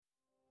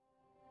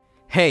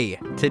Hey,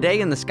 today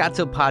in the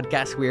Scottsdale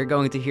podcast, we are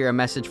going to hear a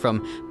message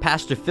from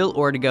Pastor Phil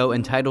Ortego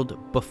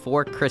entitled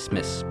Before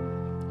Christmas.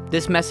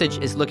 This message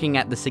is looking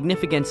at the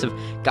significance of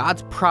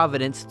God's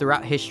providence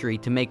throughout history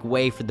to make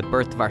way for the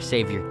birth of our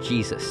Savior,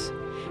 Jesus.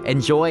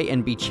 Enjoy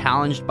and be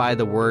challenged by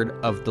the word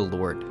of the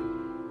Lord.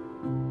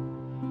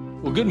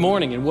 Well, good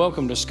morning and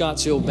welcome to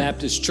Scotts Hill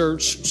Baptist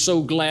Church.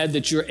 So glad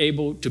that you're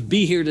able to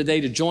be here today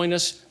to join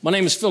us. My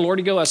name is Phil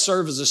Ortego. I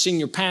serve as a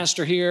senior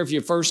pastor here. If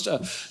you're first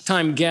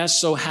time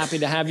guest, so happy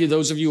to have you.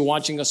 Those of you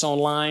watching us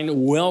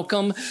online,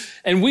 welcome.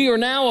 And we are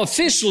now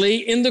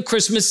officially in the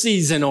Christmas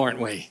season, aren't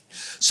we?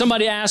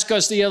 Somebody asked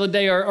us the other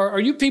day, are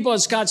you people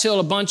at Scotts Hill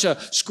a bunch of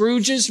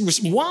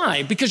Scrooges?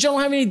 Why? Because you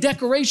don't have any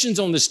decorations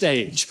on the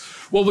stage.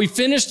 Well, we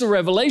finished the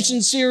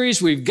Revelation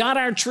series. We've got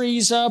our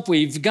trees up.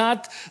 We've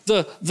got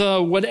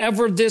the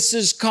whatever this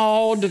is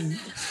called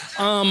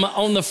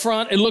on the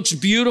front. It looks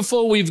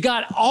beautiful. We've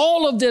got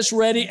all of this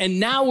ready, and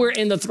now we're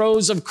in the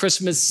throes of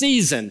Christmas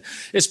season,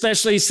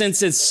 especially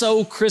since it's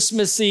so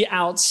Christmassy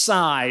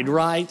outside,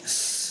 right?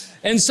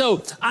 And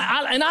so,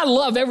 I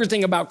love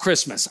everything about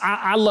Christmas.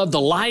 I love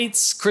the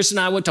lights. Chris and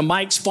I went to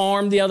Mike's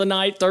Farm the other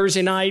night,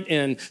 Thursday night,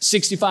 in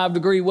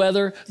 65-degree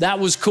weather. That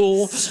was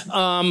cool.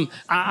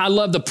 I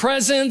love the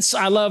presents.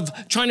 I love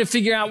trying to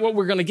figure out what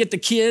we're going to get the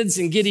kids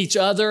and get each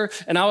other.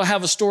 And I'll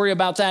have a story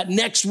about that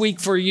next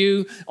week for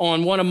you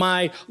on one of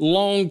my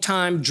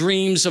long-time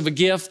dreams of a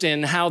gift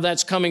and how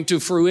that's coming to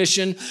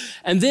fruition.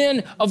 And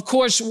then, of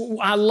course,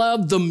 I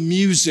love the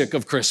music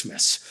of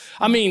Christmas.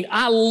 I mean,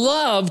 I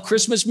love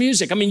Christmas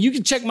music. I mean, you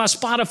can check my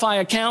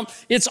Spotify account.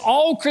 It's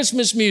all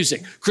Christmas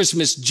music.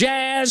 Christmas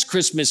jazz,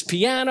 Christmas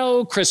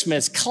piano,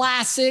 Christmas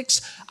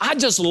classics. I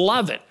just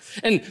love it.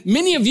 And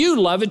many of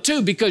you love it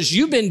too because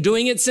you've been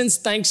doing it since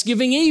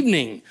Thanksgiving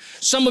evening.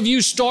 Some of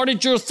you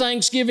started your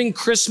Thanksgiving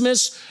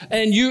Christmas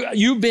and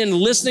you've been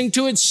listening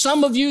to it.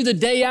 Some of you the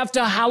day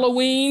after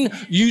Halloween,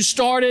 you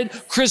started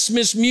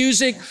Christmas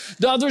music.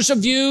 The others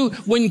of you,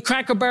 when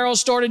Cracker Barrel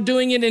started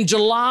doing it in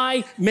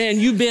July, man,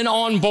 you've been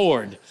on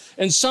board.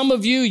 And some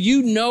of you,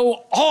 you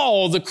know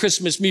all the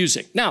Christmas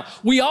music. Now,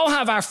 we all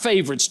have our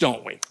favorites,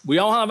 don't we? We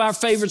all have our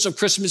favorites of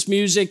Christmas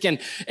music and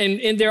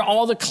they're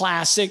all the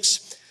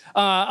classics.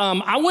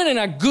 I went and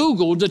I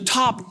Googled the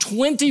top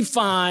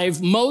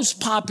 25 most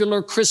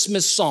popular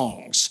Christmas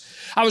songs.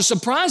 I was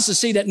surprised to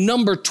see that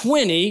number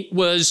 20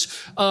 was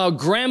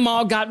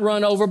Grandma Got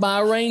Run Over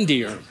by a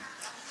Reindeer.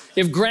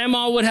 If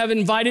Grandma would have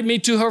invited me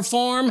to her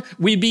farm,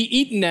 we'd be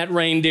eating that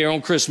reindeer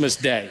on Christmas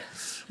Day.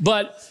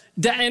 But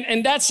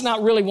and that's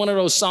not really one of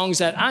those songs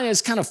that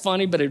it's kind of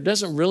funny, but it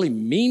doesn't really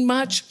mean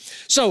much.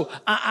 So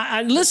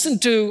I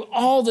listened to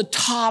all the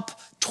top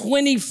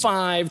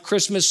 25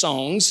 Christmas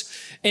songs,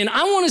 and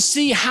I want to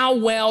see how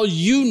well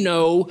you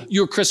know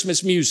your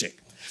Christmas music.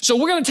 So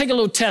we're going to take a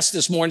little test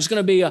this morning. It's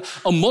going to be a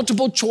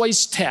multiple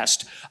choice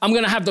test. I'm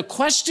going to have the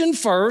question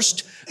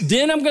first,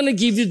 then I'm going to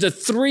give you the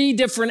 3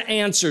 different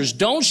answers.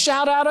 Don't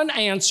shout out an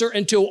answer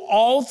until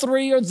all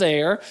 3 are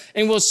there,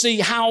 and we'll see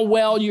how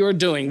well you're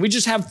doing. We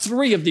just have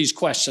 3 of these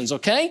questions,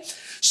 okay?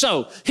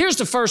 So here's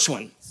the first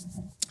one.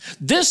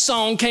 This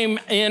song came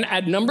in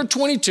at number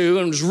 22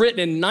 and was written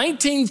in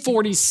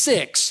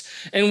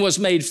 1946 and was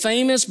made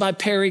famous by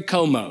Perry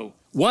Como.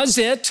 Was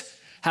it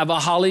Have a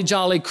Holly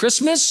Jolly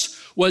Christmas?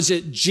 Was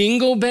it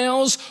Jingle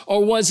Bells?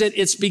 Or was it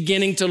It's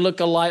Beginning to Look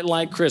a Lot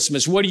Like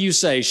Christmas? What do you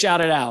say? Shout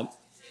it out.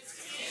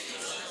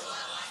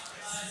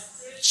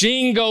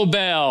 Jingle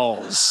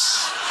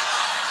Bells.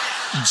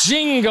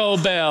 Jingle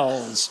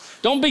Bells.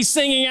 Don't be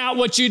singing out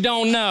what you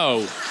don't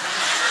know.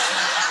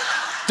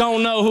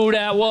 Don't know who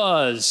that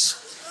was.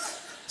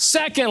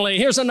 Secondly,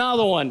 here's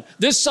another one.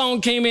 This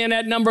song came in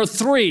at number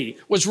 3,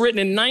 was written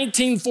in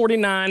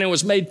 1949 and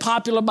was made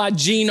popular by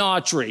Gene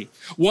Autry.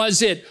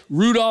 Was it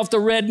Rudolph the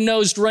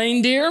Red-Nosed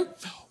Reindeer,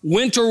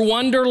 Winter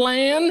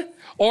Wonderland,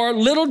 or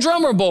Little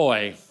Drummer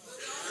Boy?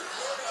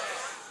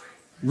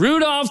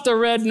 Rudolph the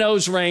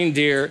Red-Nosed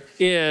Reindeer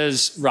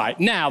is right.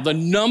 Now, the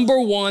number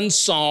 1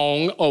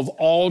 song of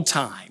all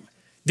time.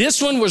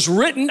 This one was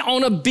written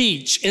on a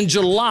beach in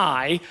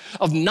July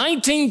of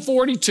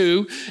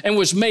 1942 and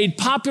was made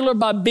popular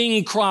by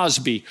Bing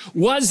Crosby.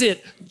 Was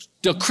it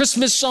the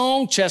Christmas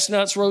song,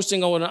 Chestnuts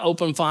Roasting on an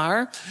Open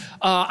Fire,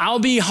 I'll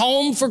Be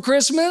Home for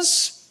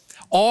Christmas,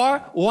 or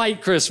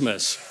White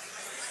Christmas?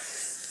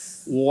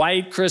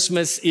 White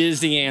Christmas is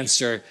the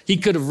answer. He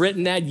could have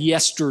written that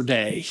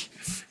yesterday,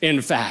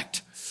 in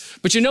fact.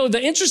 But you know,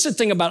 the interesting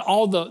thing about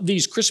all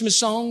these Christmas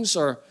songs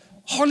are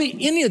hardly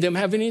any of them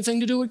have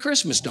anything to do with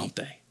Christmas, don't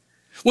they?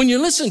 When you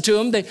listen to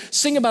them, they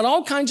sing about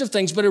all kinds of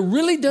things, but it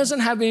really doesn't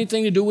have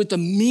anything to do with the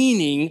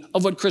meaning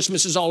of what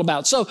Christmas is all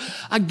about. So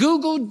I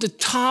Googled the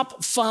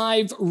top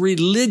 5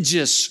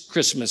 religious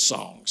Christmas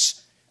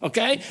songs,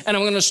 okay? And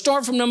I'm going to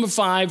start from number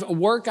 5,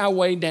 work our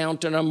way down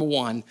to number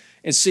 1,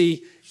 and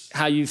see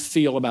how you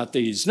feel about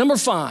these. Number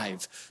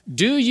 5,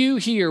 Do You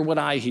Hear What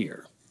I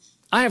Hear?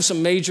 I have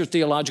some major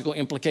theological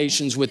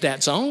implications with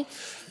that song.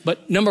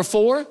 But number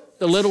 4,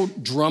 The Little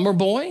Drummer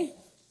Boy.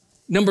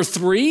 Number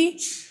 3,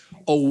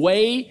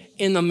 Away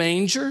in the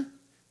Manger.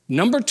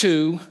 Number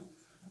 2,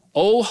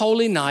 Oh,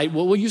 holy night,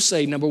 what will you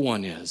say number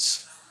one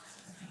is?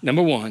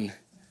 Number one,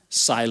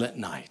 Silent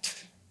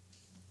Night.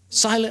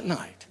 Silent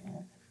Night.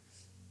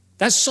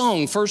 That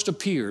song first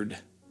appeared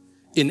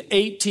in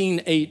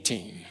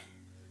 1818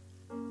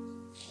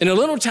 in a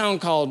little town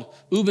called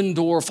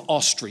Ubendorf,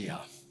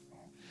 Austria.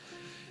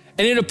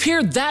 And it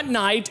appeared that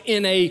night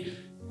in a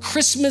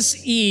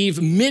Christmas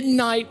Eve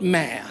midnight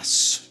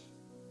mass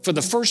for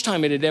the first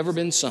time it had ever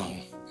been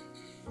sung.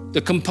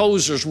 The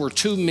composers were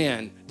two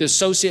men, the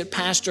associate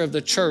pastor of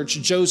the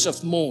church,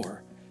 Joseph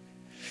Moore.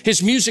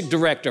 His music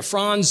director,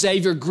 Franz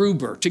Xavier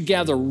Gruber,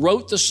 together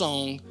wrote the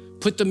song,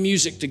 put the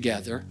music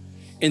together,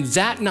 and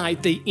that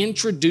night they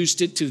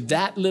introduced it to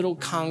that little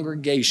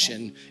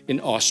congregation in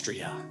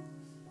Austria.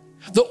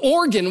 The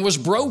organ was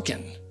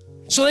broken,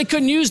 so they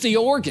couldn't use the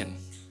organ.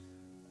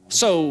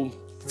 So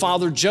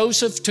Father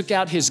Joseph took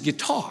out his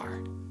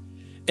guitar,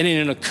 and in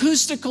an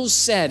acoustical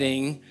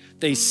setting,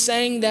 they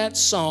sang that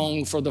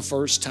song for the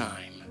first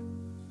time.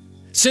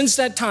 Since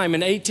that time in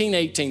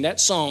 1818,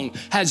 that song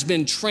has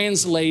been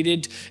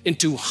translated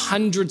into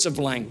hundreds of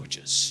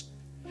languages.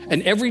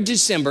 And every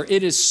December,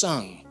 it is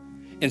sung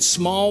in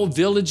small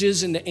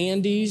villages in the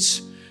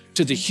Andes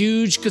to the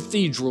huge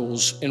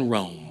cathedrals in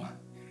Rome.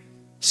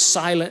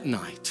 Silent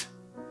Night.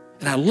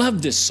 And I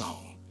love this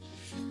song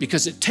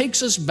because it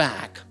takes us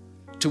back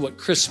to what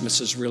Christmas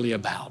is really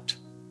about.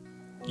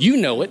 You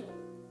know it.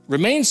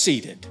 Remain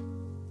seated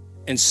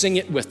and sing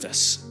it with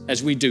us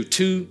as we do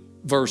two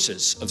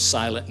verses of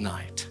Silent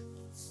Night.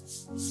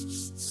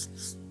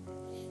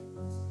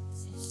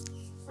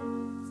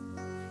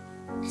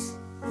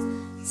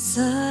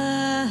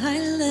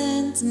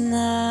 Silent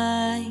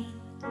night,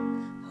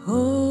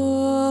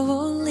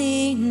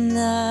 holy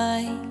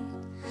night,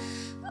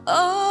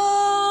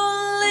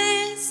 all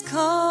is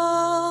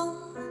calm,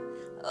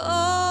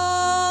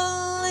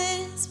 all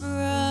is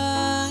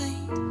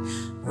bright,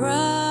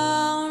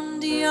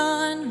 round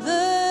yon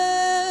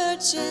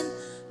virgin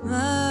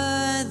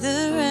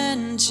mother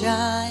and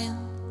child,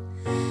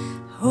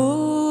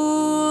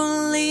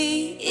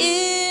 holy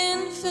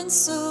infant,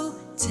 so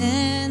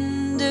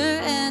tender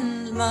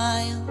and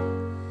mild,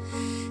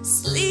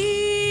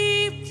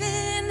 sleep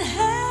in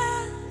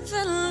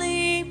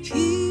heavenly peace,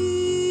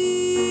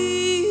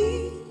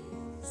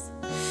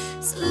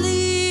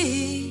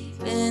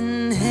 sleep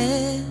in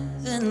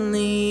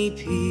heavenly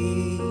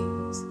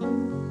peace.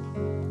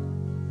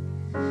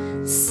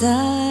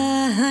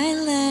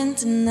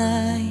 Silent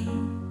night,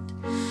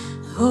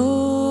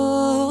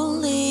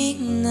 holy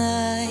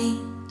night,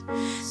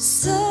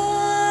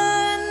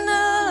 Son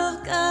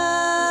of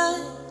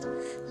God,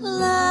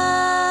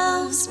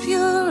 love's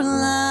pure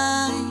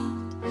light,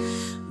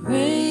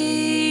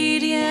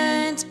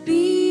 radiant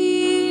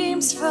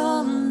beams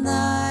from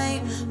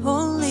thy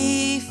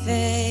holy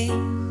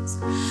face,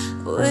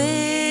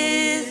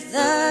 with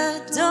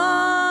the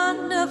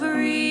dawn of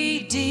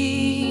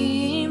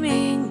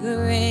redeeming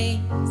grace.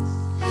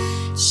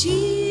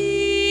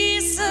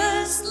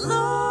 Jesus,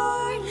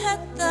 Lord,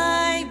 at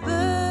thy birth.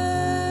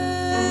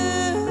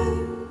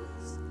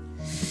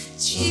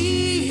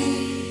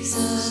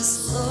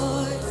 Jesus,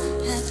 Lord,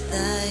 at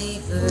thy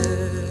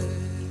birth.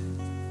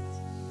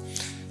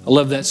 I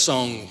love that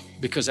song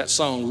because that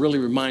song really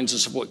reminds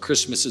us of what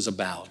Christmas is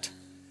about.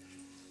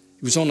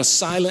 It was on a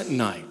silent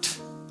night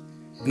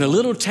in a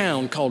little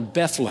town called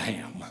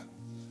Bethlehem,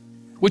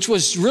 which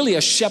was really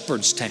a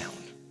shepherd's town,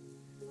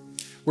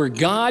 where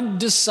God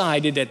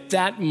decided at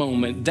that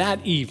moment,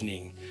 that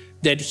evening,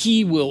 that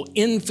he will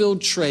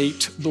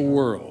infiltrate the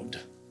world,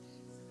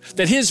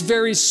 that his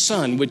very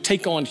son would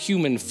take on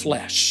human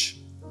flesh,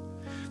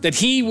 that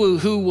he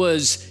who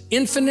was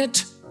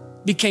infinite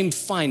became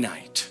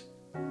finite.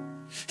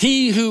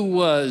 He who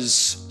was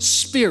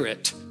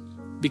spirit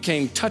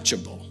became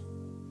touchable.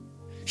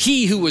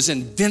 He who was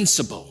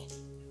invincible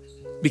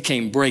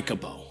became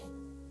breakable.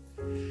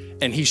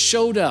 And he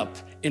showed up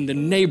in the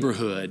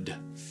neighborhood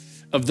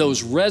of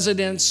those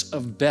residents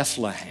of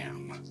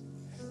Bethlehem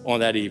on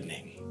that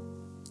evening.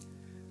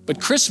 But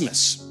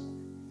Christmas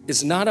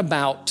is not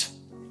about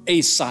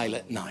a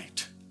silent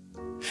night.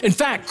 In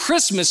fact,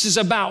 Christmas is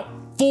about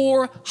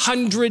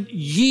 400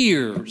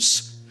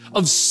 years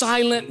of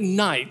silent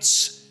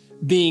nights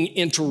being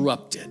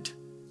interrupted.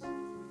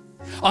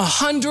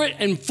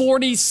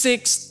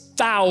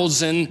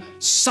 146,000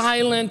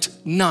 silent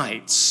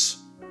nights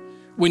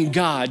when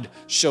God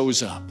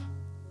shows up.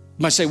 You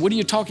might say, what are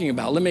you talking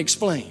about? Let me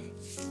explain.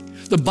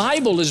 The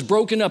Bible is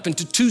broken up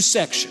into two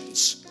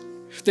sections.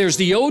 There's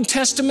the Old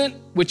Testament,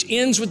 which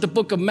ends with the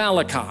book of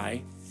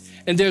Malachi,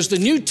 and there's the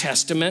New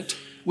Testament,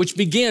 which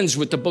begins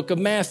with the book of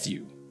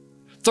Matthew.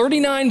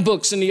 39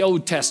 books in the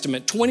Old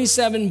Testament,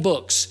 27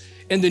 books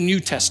in the New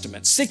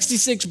Testament,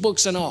 66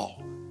 books in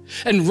all.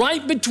 And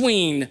right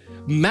between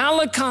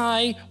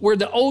Malachi, where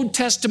the Old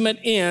Testament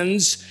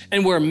ends,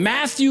 and where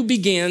Matthew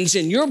begins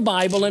in your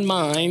Bible and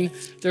mine,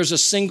 there's a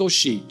single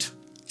sheet,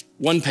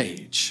 one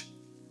page.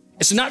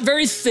 It's not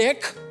very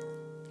thick.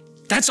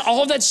 That's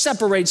all that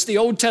separates the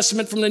Old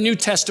Testament from the New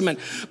Testament.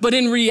 But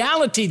in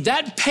reality,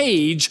 that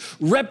page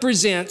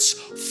represents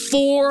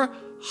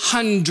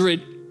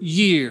 400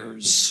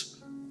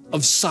 years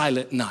of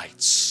silent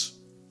nights.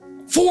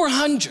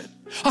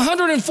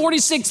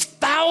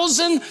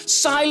 146,000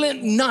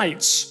 silent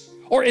nights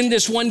are in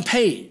this one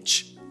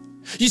page.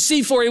 You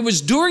see, for it was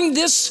during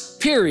this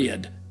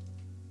period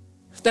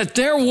that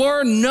there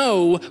were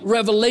no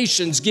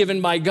revelations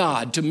given by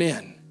God to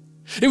men.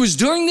 It was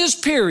during this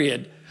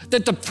period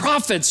that the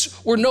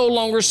prophets were no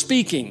longer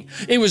speaking.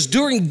 It was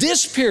during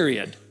this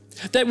period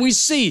that we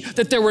see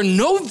that there were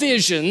no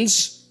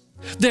visions,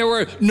 there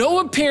were no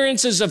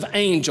appearances of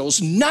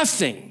angels,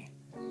 nothing.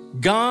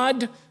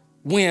 God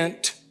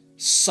went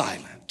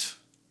silent.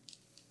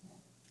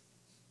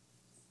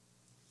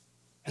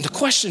 And the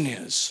question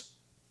is,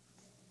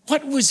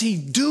 what was he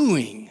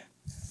doing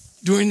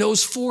during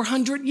those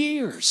 400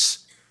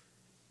 years?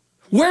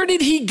 Where did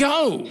he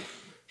go?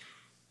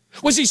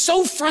 Was he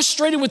so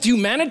frustrated with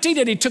humanity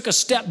that he took a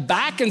step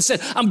back and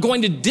said, I'm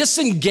going to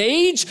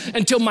disengage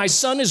until my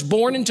son is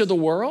born into the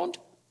world?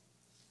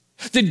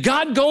 Did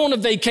God go on a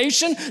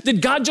vacation? Did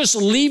God just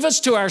leave us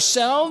to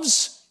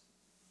ourselves?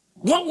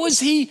 What was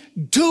he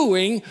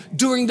doing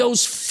during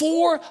those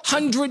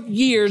 400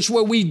 years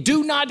where we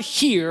do not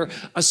hear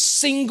a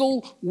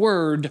single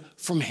word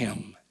from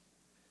him?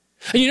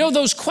 And you know,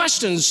 those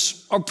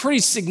questions are pretty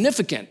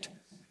significant.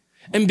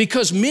 And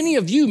because many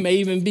of you may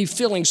even be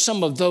feeling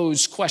some of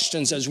those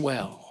questions as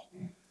well.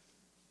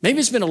 Maybe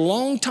it's been a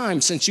long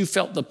time since you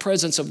felt the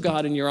presence of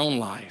God in your own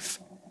life.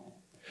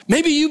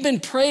 Maybe you've been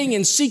praying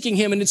and seeking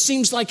him, and it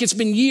seems like it's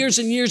been years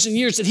and years and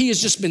years that he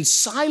has just been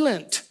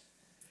silent.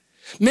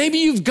 Maybe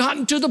you've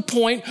gotten to the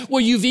point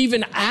where you've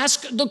even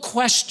asked the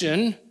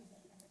question,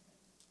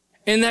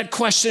 and that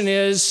question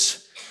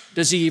is,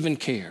 does he even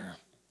care?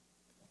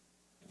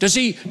 Does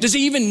he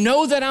even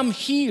know that I'm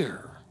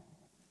here?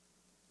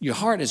 Your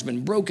heart has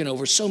been broken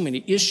over so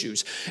many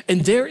issues.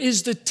 And there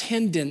is the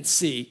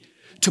tendency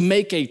to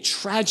make a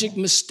tragic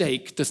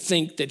mistake to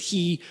think that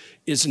he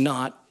is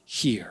not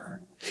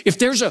here. If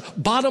there's a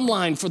bottom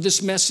line for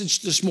this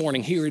message this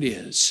morning, here it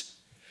is.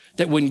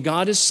 That when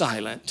God is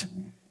silent,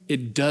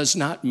 it does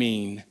not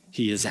mean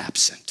he is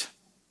absent.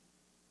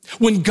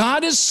 When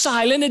God is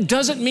silent, it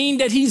doesn't mean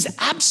that he's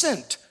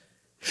absent.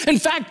 In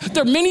fact,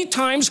 there are many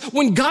times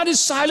when God is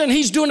silent,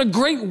 he's doing a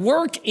great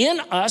work in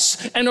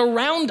us and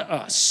around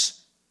us.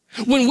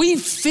 When we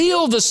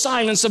feel the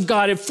silence of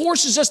God, it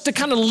forces us to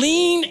kind of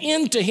lean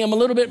into him a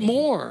little bit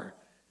more.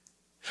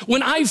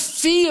 When I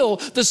feel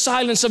the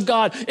silence of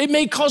God, it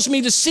may cause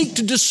me to seek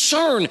to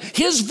discern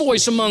his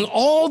voice among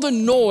all the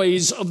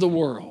noise of the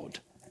world.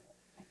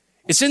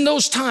 It's in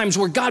those times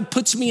where God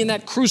puts me in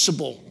that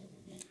crucible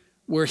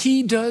where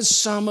he does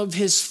some of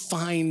his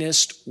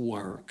finest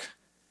work.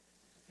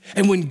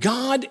 And when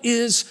God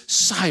is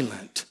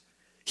silent,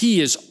 he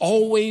is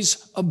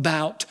always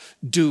about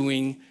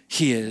doing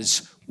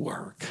his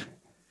work.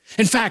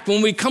 In fact,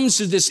 when we come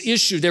to this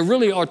issue, there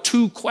really are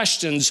two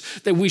questions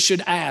that we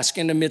should ask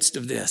in the midst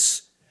of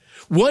this.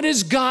 What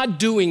is God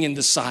doing in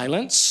the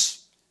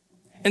silence?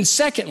 And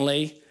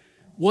secondly,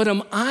 what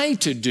am I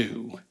to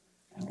do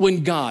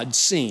when God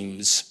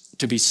seems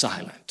to be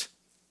silent?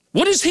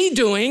 What is he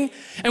doing?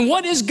 And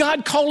what is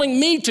God calling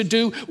me to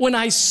do when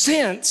I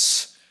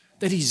sense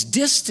that he's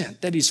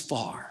distant, that he's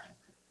far?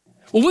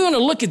 Well, we want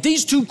to look at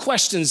these two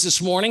questions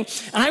this morning,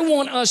 and I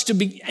want us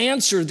to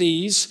answer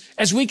these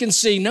as we can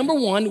see, number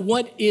one,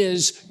 what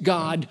is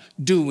God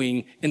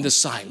doing in the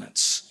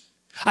silence?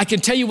 I can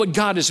tell you what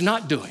God is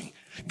not doing.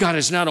 God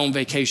is not on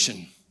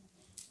vacation.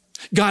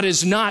 God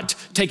is not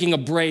taking a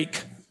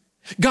break.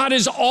 God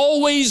is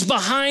always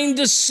behind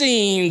the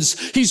scenes.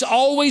 He's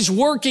always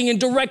working and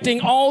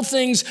directing all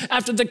things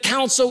after the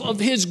counsel of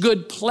his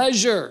good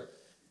pleasure.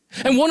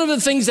 And one of the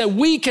things that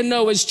we can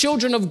know as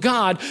children of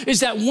God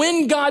is that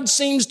when God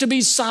seems to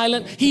be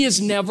silent, he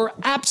is never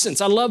absent.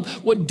 I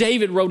love what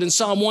David wrote in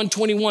Psalm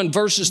 121,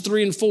 verses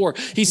 3 and 4.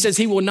 He says,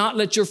 he will not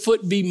let your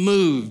foot be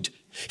moved.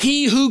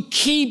 He who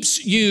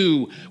keeps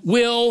you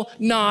will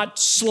not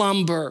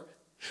slumber.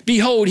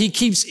 Behold, he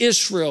keeps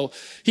Israel.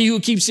 He who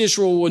keeps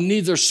Israel will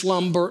neither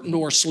slumber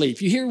nor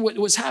sleep. You hear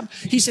what's happening?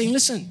 He's saying,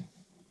 listen,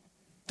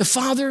 the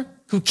Father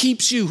who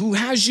keeps you, who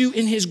has you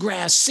in his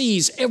grasp,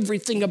 sees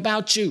everything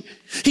about you.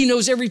 He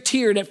knows every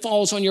tear that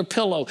falls on your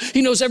pillow.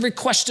 He knows every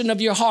question of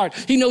your heart.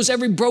 He knows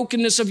every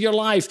brokenness of your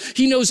life.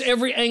 He knows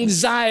every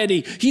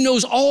anxiety. He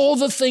knows all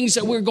the things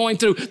that we're going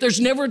through.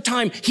 There's never a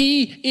time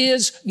he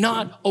is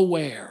not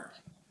aware.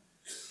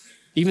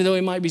 Even though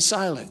he might be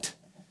silent,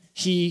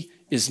 he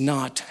is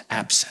not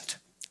absent.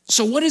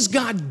 So what is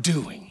God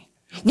doing?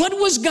 What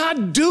was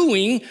God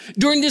doing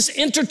during this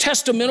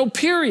intertestamental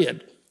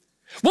period?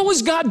 What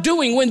was God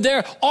doing when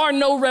there are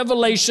no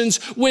revelations,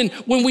 when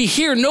we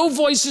hear no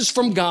voices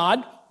from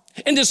God?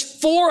 In this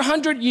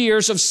 400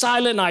 years of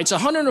silent nights,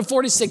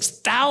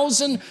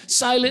 146,000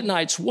 silent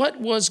nights, what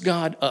was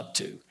God up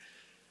to?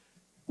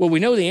 Well,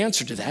 we know the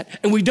answer to that,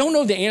 and we don't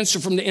know the answer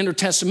from the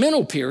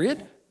intertestamental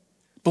period,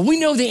 but we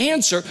know the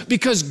answer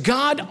because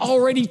God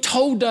already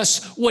told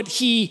us what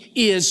he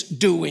is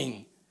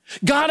doing.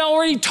 God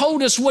already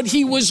told us what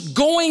he was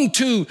going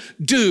to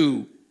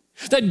do.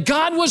 that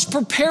God was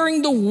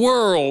preparing the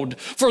world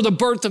for the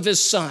birth of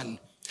his son,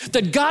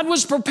 that God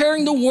was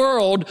preparing the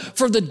world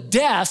for the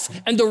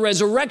death and the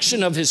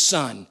resurrection of his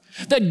son,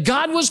 that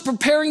God was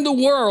preparing the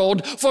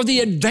world for the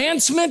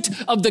advancement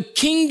of the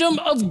kingdom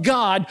of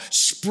God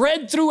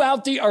spread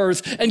throughout the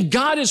earth, and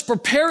God is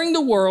preparing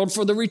the world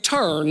for the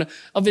return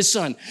of his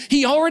son.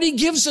 He already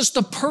gives us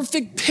the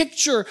perfect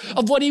picture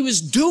of what he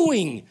was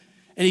doing,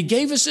 and he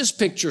gave us this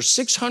picture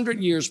 600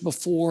 years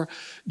before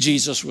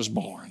Jesus was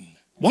born.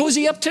 What was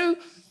he up to?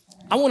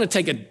 I want to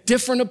take a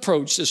different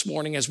approach this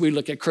morning as we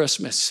look at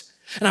Christmas,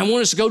 and I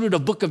want us to go to the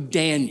book of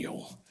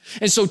Daniel.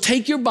 And so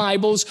take your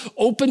Bibles,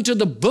 open to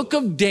the book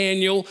of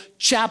Daniel,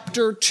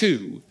 chapter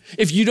 2.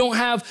 If you don't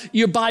have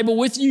your Bible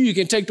with you, you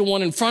can take the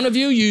one in front of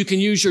you. You can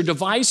use your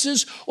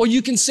devices, or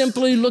you can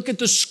simply look at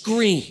the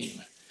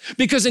screen.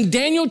 Because in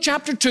Daniel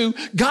chapter 2,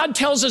 God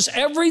tells us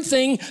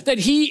everything that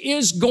he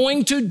is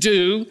going to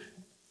do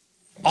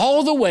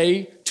all the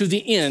way to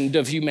the end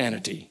of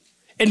humanity.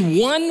 In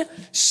one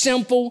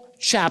simple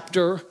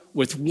chapter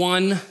with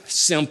one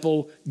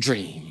simple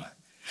dream.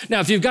 Now,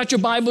 if you've got your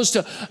Bibles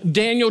to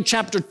Daniel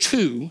chapter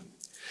 2,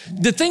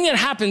 the thing that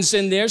happens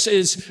in this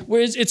is where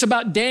it's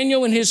about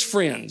Daniel and his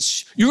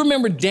friends. You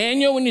remember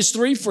Daniel and his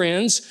three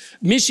friends,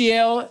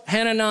 Mishael,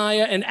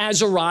 Hananiah, and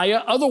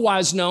Azariah,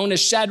 otherwise known as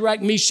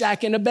Shadrach,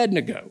 Meshach, and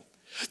Abednego.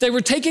 They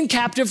were taken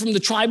captive from the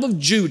tribe of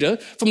Judah,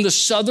 from the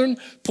southern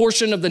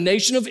portion of the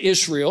nation of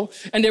Israel,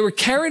 and they were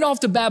carried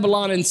off to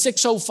Babylon in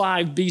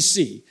 605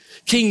 BC.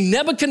 King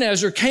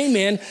Nebuchadnezzar came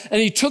in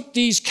and he took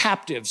these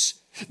captives.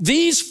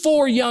 These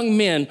four young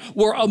men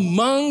were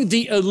among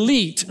the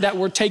elite that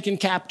were taken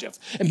captive.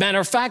 As a matter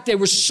of fact, they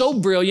were so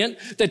brilliant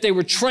that they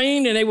were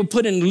trained and they were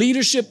put in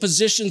leadership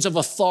positions of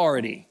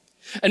authority.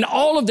 And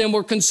all of them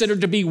were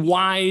considered to be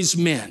wise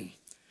men.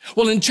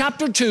 Well, in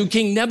chapter 2,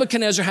 King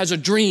Nebuchadnezzar has a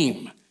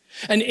dream.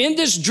 And in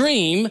this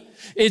dream,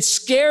 it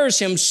scares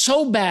him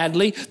so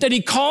badly that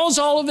he calls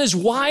all of his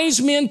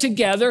wise men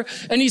together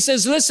and he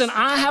says, listen,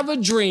 I have a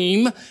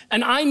dream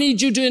and I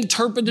need you to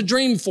interpret the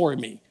dream for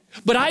me.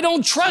 But I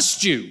don't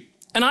trust you,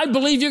 and I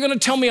believe you're going to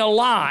tell me a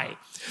lie.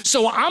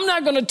 So I'm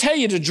not going to tell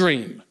you the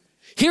dream.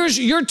 Here's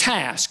your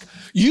task.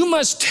 You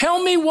must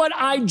tell me what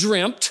I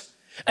dreamt,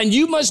 and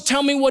you must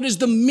tell me what is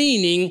the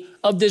meaning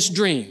of this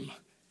dream.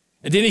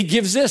 And then he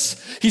gives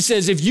this. He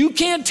says, if you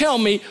can't tell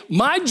me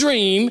my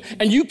dream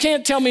and you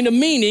can't tell me the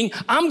meaning,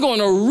 I'm going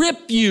to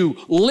rip you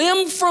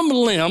limb from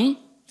limb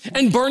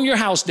and burn your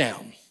house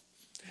down.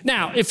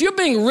 Now, if you're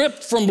being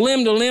ripped from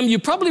limb to limb, you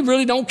probably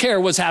really don't care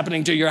what's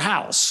happening to your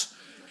house.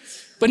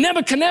 But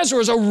Nebuchadnezzar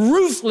is a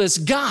ruthless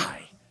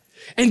guy.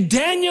 And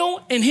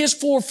Daniel and his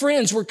four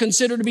friends were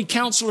considered to be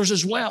counselors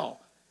as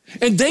well.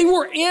 And they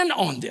were in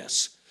on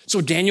this. So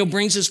Daniel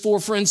brings his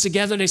four friends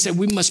together. They said,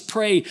 we must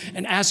pray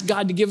and ask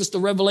God to give us the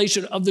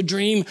revelation of the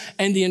dream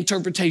and the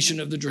interpretation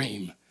of the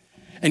dream.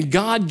 And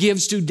God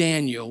gives to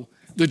Daniel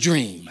the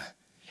dream.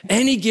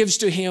 And he gives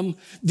to him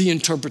the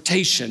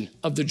interpretation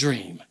of the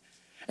dream.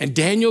 And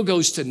Daniel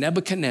goes to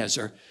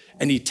Nebuchadnezzar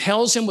and he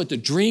tells him what the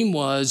dream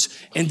was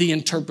and the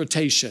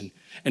interpretation.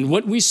 And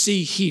what we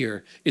see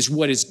here is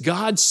what is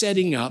God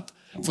setting up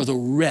for the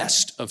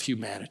rest of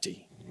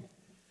humanity.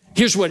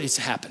 Here's what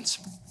happens.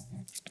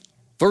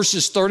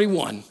 Verses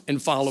 31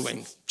 and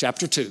following,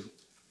 chapter 2.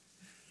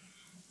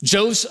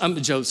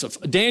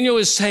 Daniel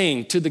is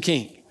saying to the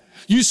king,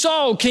 you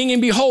saw, O king,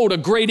 and behold, a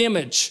great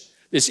image.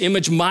 This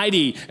image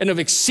mighty and of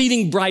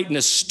exceeding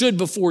brightness stood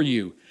before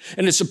you,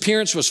 and its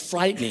appearance was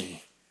frightening.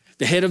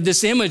 The head of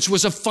this image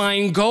was of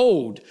fine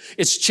gold,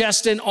 its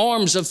chest and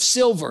arms of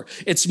silver,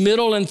 its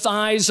middle and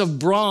thighs of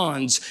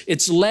bronze,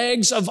 its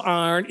legs of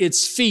iron,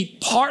 its feet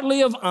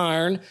partly of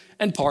iron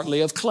and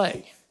partly of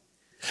clay.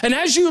 And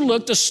as you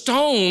looked, the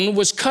stone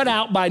was cut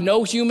out by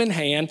no human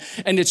hand,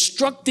 and it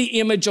struck the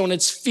image on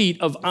its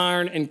feet of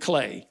iron and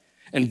clay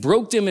and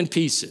broke them in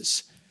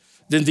pieces.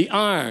 Then the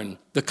iron,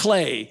 the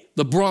clay,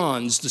 the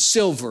bronze, the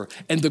silver,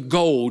 and the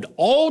gold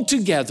all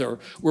together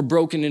were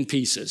broken in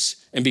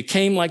pieces and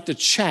became like the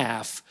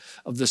chaff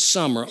of the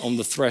summer on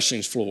the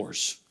threshing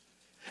floors.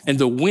 And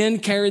the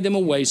wind carried them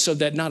away so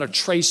that not a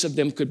trace of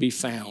them could be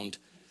found.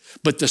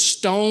 But the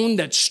stone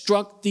that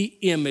struck the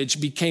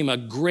image became a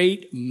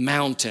great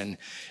mountain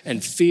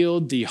and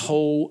filled the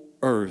whole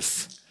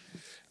earth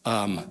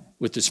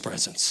with its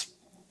presence.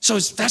 So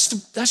that's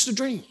the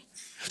dream.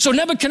 So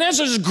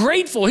Nebuchadnezzar is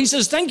grateful. He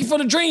says, thank you for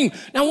the dream.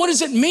 Now, what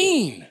does it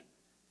mean?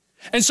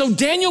 And so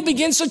Daniel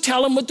begins to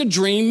tell him what the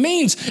dream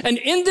means. And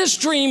in this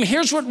dream,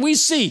 here's what we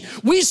see.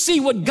 We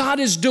see what God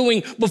is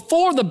doing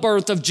before the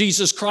birth of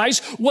Jesus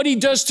Christ, what he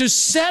does to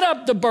set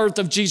up the birth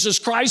of Jesus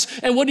Christ,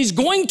 and what he's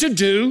going to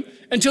do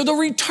until the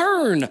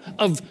return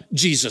of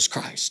Jesus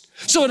Christ.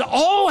 So it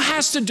all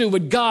has to do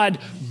with God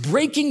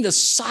breaking the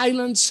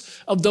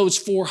silence of those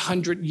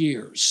 400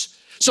 years.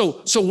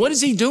 So what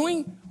is he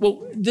doing?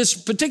 Well, this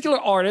particular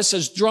artist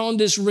has drawn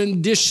this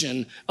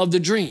rendition of the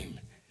dream.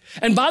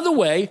 And by the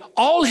way,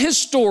 all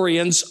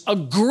historians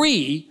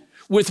agree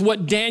with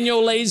what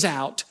Daniel lays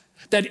out,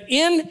 that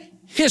in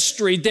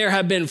history there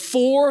have been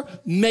four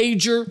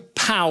major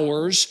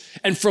powers,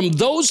 and from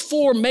those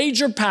 4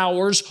 major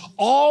powers,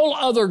 all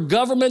other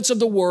governments of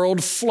the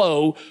world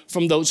flow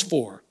from those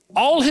 4.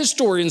 All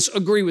historians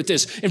agree with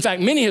this. In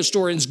fact, many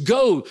historians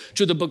go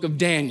to the book of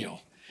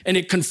Daniel, and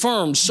it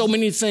confirms so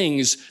many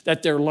things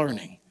that they're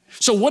learning.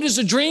 So what is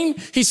the dream?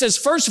 He says,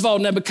 first of all,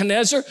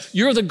 Nebuchadnezzar,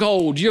 you're the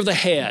gold, you're the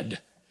head.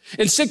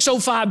 In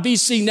 605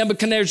 BC,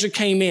 Nebuchadnezzar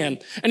came in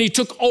and he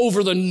took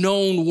over the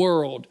known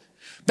world.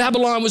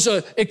 Babylon was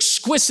an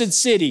exquisite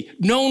city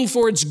known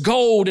for its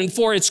gold and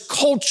for its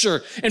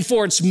culture and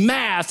for its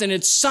math and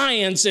its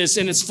sciences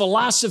and its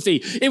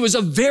philosophy. It was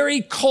a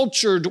very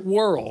cultured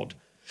world.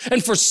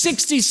 And for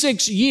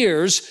 66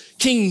 years,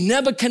 King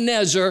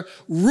Nebuchadnezzar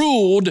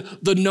ruled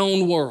the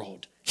known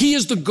world. He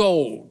is the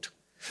gold.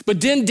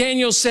 But then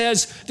Daniel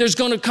says there's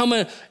going to come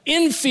an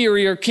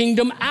inferior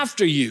kingdom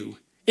after you.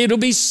 It'll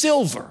be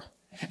silver.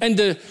 And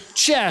the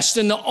chest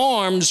and the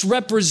arms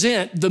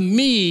represent the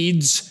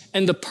Medes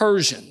and the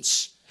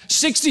Persians.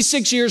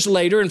 66 years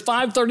later, in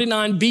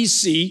 539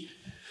 BC,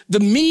 the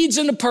Medes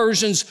and the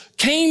Persians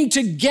came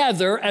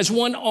together as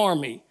one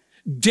army.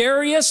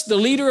 Darius, the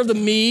leader of the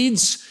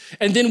Medes,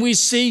 and then we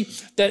see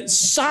that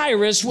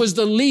Cyrus was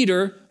the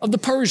leader of the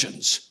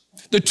Persians.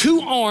 The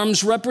 2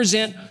 arms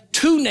represent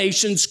 2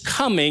 nations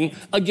coming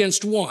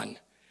against one.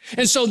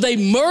 And so they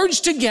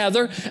merged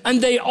together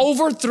and they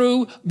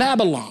overthrew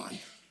Babylon.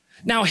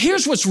 Now,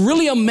 here's what's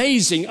really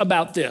amazing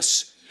about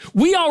this.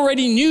 We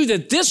already knew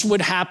that this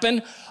would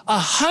happen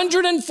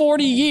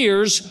 140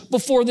 years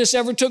before this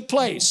ever took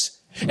place.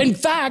 In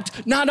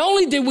fact, not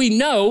only did we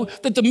know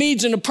that the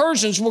Medes and the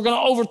Persians were going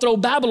to overthrow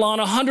Babylon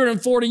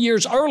 140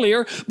 years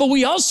earlier, but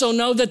we also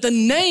know that the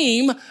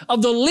name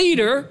of the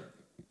leader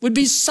would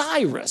be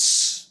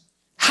Cyrus.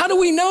 How do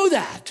we know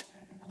that?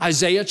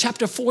 Isaiah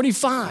chapter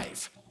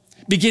 45,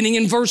 beginning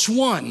in verse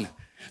 1.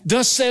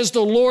 Thus says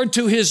the Lord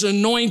to his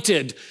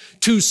anointed,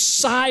 to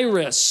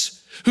Cyrus,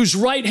 whose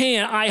right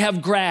hand I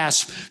have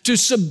grasped, to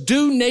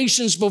subdue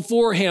nations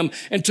before him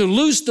and to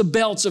loose the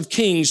belts of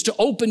kings, to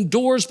open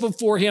doors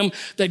before him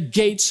that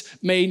gates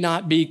may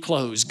not be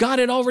closed. God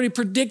had already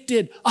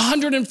predicted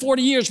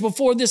 140 years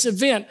before this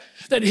event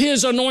that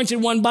his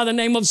anointed one by the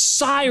name of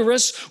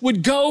Cyrus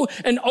would go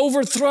and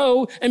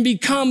overthrow and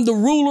become the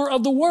ruler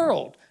of the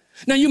world.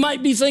 Now, you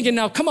might be thinking,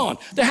 now, come on,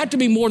 there had to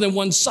be more than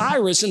one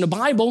Cyrus in the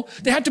Bible.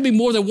 There had to be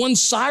more than one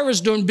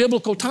Cyrus during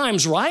biblical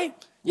times, right?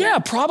 Yeah,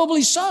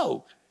 probably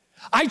so.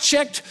 I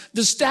checked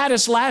the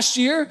status last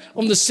year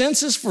on the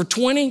census for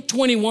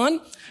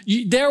 2021.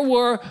 There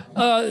were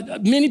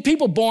many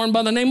people born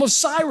by the name of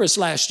Cyrus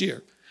last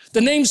year.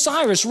 The name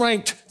Cyrus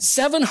ranked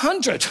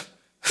 700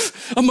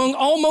 among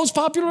all most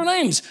popular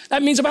names.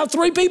 That means about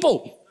 3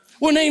 people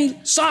were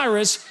named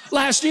Cyrus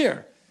last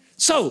year.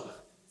 So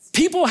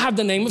people have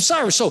the name of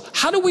Cyrus. So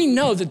how do we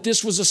know that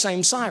this was the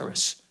same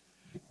Cyrus?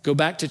 Go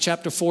back to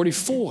chapter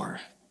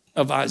 44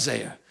 of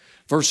Isaiah,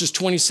 verses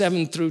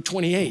 27 through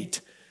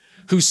 28.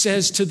 Who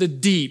says to the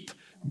deep,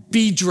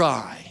 be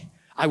dry,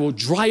 I will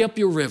dry up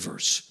your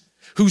rivers.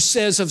 Who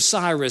says of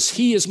Cyrus,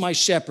 he is my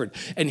shepherd,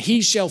 and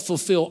he shall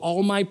fulfill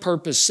all my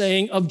purpose,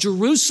 saying, of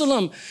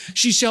Jerusalem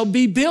she shall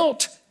be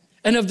built,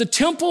 and of the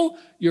temple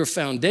your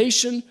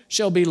foundation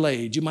shall be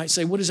laid. You might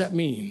say, what does that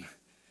mean?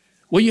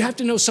 Well, you have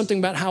to know something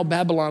about how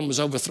Babylon was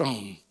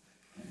overthrown.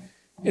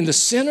 In the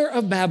center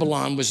of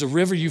Babylon was the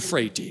river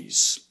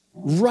Euphrates,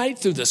 right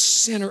through the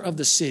center of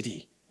the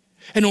city.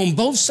 And on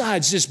both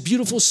sides, this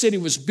beautiful city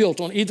was built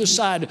on either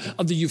side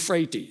of the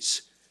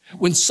Euphrates.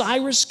 When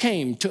Cyrus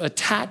came to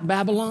attack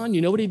Babylon,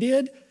 you know what he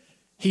did?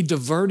 He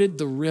diverted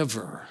the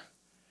river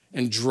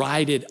and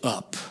dried it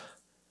up.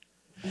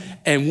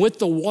 And with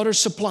the water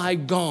supply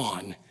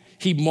gone,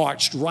 he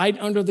marched right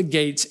under the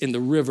gates in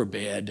the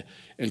riverbed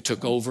and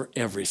took over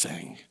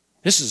everything.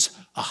 This is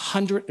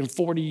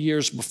 140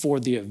 years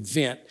before the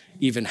event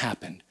even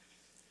happened.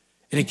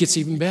 And it gets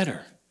even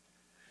better.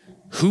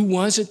 Who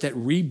was it that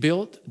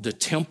rebuilt the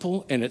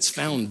temple and its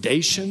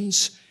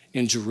foundations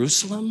in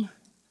Jerusalem?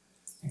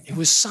 It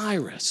was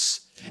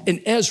Cyrus.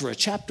 In Ezra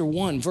chapter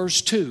 1,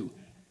 verse 2,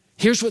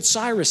 here's what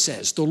Cyrus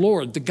says. The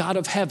Lord, the God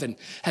of heaven,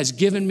 has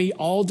given me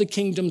all the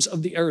kingdoms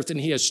of the earth, and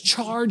he has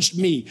charged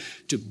me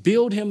to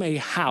build him a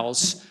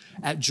house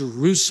at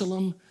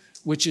Jerusalem,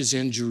 which is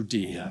in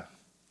Judea.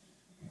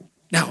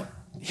 Now,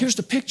 here's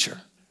the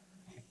picture.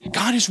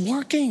 God is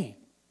working.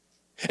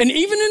 And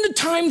even in the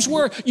times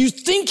where you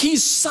think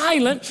he's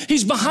silent,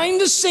 he's behind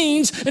the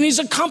scenes and he's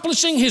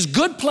accomplishing his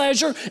good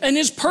pleasure and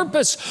his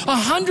purpose.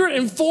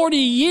 140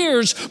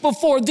 years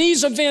before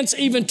these events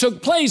even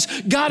took place,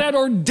 God had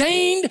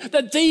ordained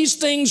that these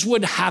things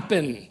would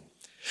happen.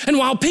 And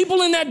while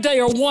people in that day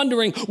are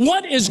wondering,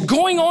 what is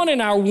going on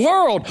in our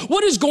world?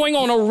 What is going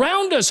on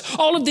around us?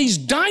 All of these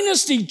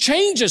dynasty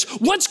changes,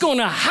 what's going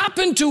to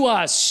happen to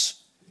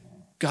us?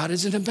 God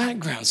is in the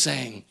background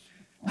saying,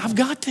 I've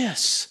got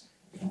this.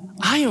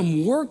 I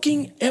am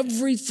working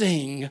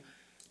everything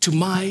to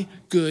my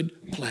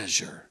good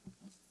pleasure.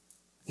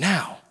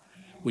 Now,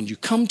 when you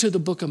come to the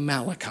book of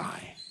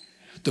Malachi,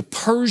 the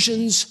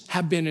Persians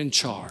have been in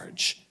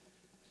charge.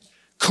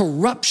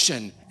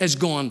 Corruption has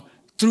gone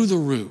through the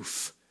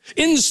roof.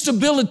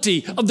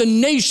 Instability of the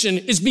nation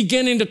is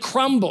beginning to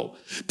crumble.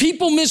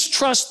 People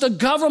mistrust the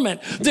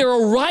government. There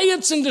are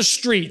riots in the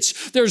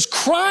streets. There's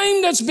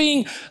crime that's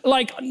being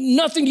like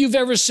nothing you've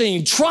ever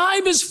seen.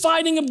 Tribe is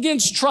fighting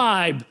against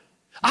tribe.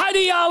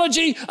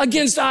 Ideology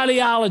against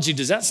ideology.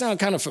 Does that sound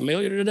kind of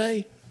familiar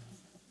today?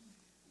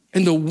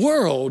 And the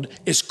world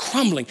is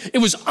crumbling. It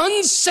was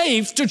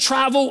unsafe to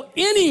travel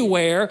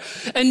anywhere,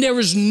 and there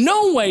is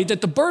no way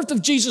that the birth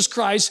of Jesus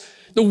Christ,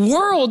 the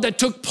world that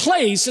took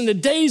place in the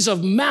days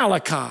of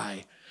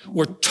Malachi,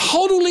 were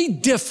totally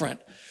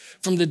different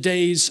from the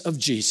days of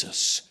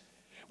Jesus.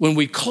 When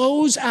we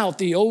close out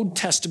the Old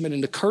Testament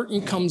and the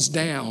curtain comes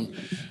down,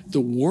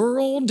 the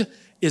world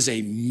is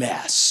a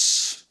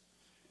mess,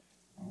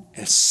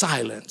 and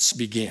silence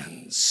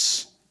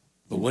begins.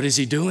 But what is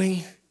he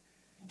doing?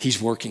 He's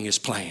working his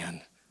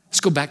plan. Let's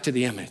go back to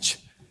the image.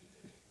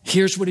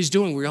 Here's what he's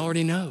doing. We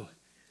already know.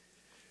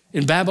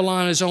 In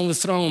Babylon is on the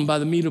throne by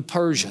the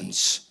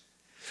Medo-Persians.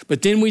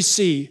 But then we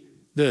see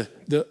the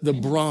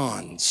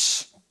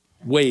bronze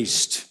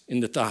waist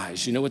in the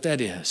thighs. You know what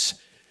that is?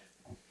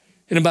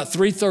 In about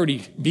 330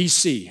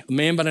 BC, a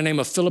man by the name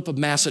of Philip of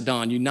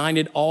Macedon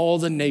united all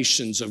the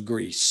nations of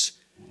Greece,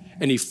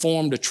 and he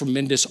formed a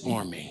tremendous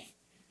army.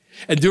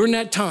 And during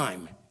that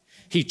time,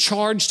 he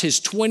charged his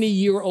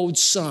 20-year-old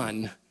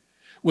son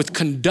with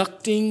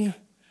conducting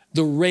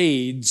the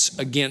raids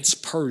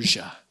against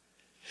Persia.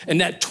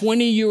 And that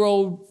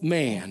 20-year-old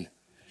man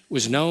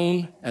was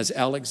known as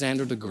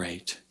Alexander the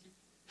Great.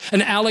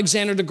 And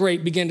Alexander the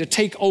Great began to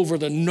take over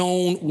the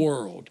known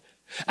world.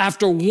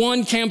 After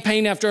one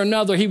campaign after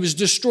another, he was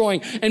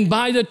destroying. And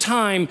by the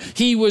time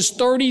he was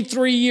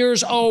 33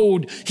 years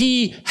old,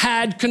 he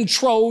had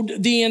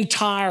controlled the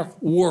entire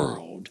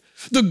world.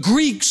 The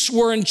Greeks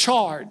were in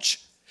charge.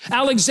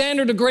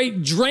 Alexander the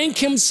Great drank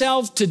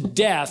himself to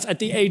death at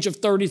the age of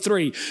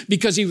 33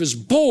 because he was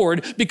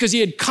bored, because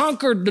he had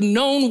conquered the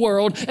known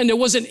world and there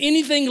wasn't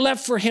anything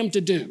left for him to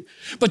do.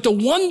 But the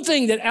one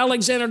thing that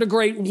Alexander the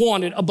Great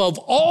wanted above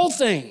all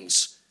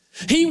things,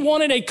 he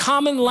wanted a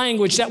common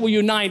language that will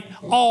unite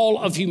all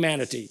of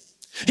humanity.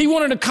 He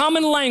wanted a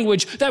common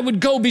language that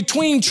would go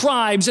between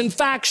tribes and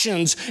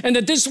factions, and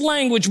that this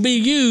language be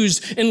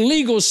used in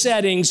legal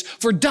settings,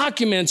 for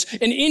documents,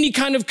 in any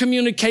kind of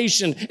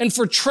communication, and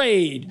for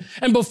trade.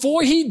 And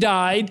before he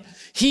died,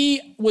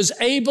 he was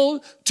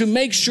able to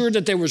make sure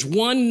that there was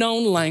one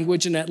known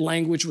language, and that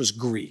language was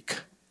Greek.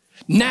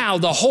 Now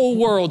the whole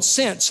world,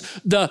 since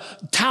the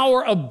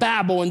Tower of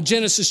Babel in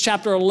Genesis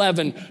chapter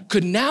 11,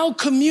 could now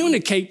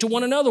communicate to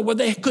one another where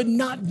they could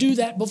not do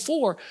that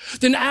before.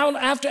 Then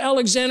after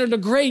Alexander the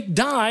Great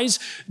dies,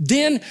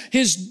 then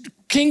his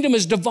kingdom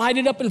is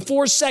divided up in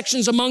 4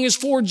 sections among his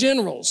 4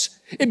 generals.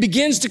 It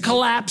begins to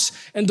collapse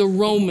and the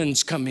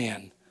Romans come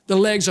in, the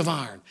legs of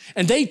iron,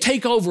 and they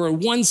take over in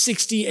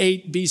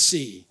 168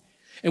 BC.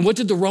 And what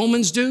did the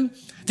Romans do?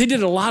 They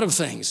did a lot of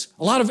things,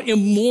 a lot of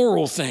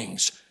immoral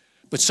things.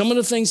 But some of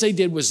the things they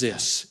did was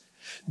this.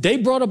 They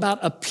brought about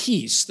a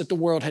peace that the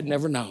world had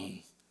never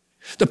known.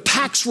 The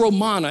Pax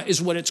Romana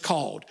is what it's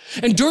called.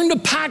 And during the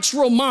Pax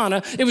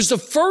Romana, it was the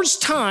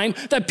first time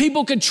that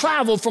people could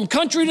travel from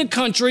country to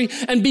country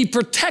and be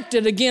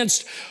protected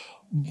against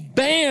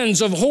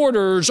bands of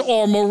hoarders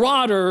or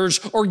marauders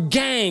or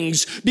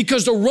gangs,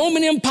 because the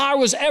Roman Empire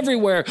was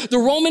everywhere. The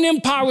Roman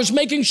Empire was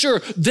making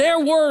sure there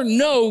were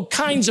no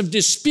kinds of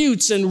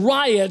disputes and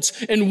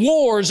riots and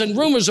wars and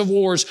rumors of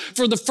wars.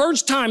 For the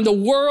first time, the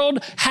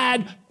world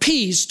had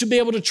peace to be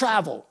able to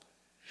travel.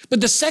 But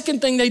the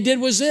second thing they did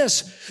was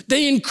this.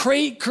 They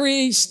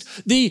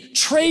increased the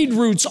trade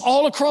routes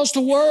all across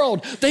the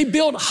world. They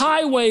built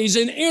highways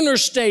and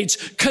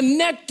interstates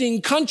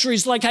connecting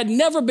countries like had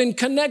never been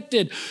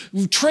connected.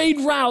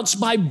 Trade routes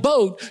by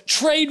boat,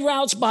 trade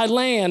routes by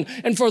land.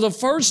 And for the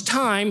first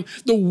time,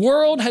 the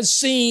world has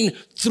seen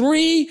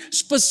 3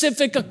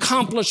 specific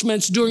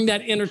accomplishments during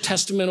that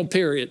intertestamental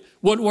period.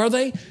 What were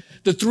they?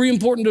 The 3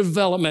 important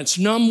developments.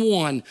 Number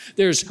 1,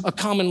 there's a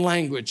common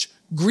language.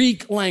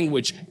 Greek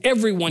language.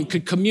 Everyone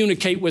could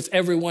communicate with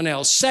everyone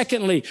else.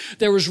 Secondly,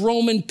 there was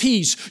Roman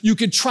peace. You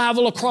could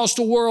travel across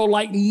the world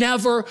like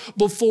never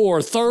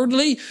before.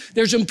 Thirdly,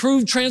 there's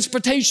improved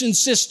transportation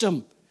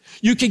system.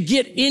 You could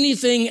get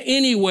anything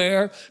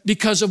anywhere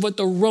because of what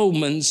the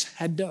Romans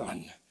had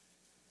done.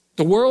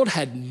 The world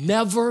had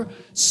never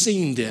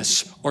seen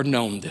this or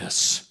known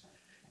this.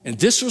 And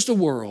this was the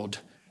world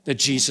that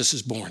Jesus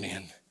is born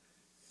in.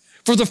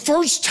 For the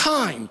first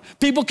time,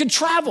 people could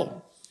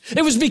travel.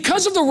 It was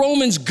because of the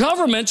Romans'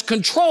 government's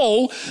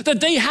control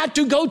that they had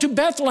to go to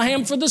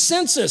Bethlehem for the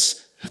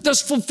census,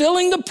 thus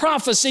fulfilling the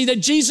prophecy that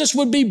Jesus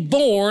would be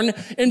born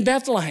in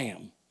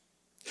Bethlehem.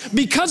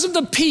 Because of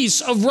the peace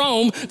of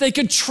Rome, they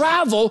could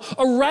travel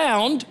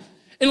around,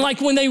 and like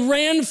when they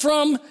ran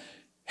from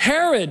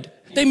Herod,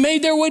 they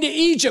made their way to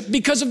Egypt.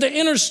 Because of the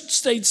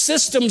interstate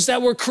systems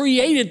that were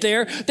created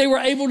there, they were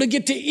able to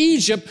get to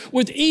Egypt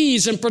with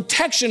ease and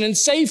protection and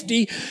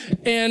safety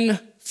and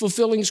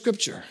fulfilling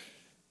Scripture.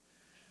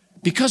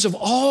 because of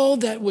all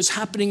that was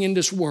happening in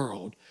this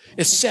world,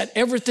 it set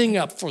everything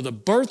up for the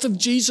birth of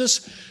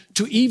Jesus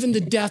to even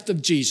the death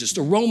of Jesus.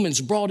 The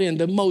Romans brought in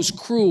the most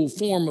cruel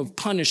form of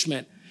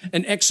punishment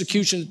and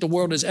execution that the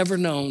world has ever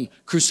known,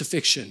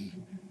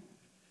 crucifixion.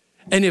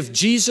 And if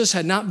Jesus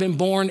had not been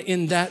born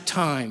in that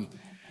time,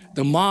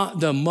 the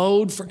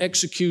mode for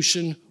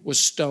execution was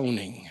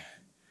stoning.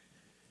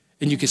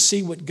 And you can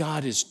see what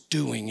God is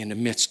doing in the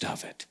midst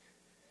of it.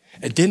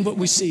 And then what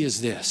we see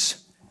is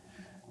this,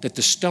 that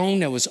the stone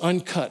that was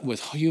uncut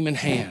with human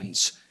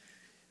hands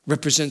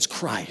represents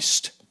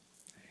Christ,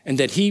 and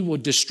that he will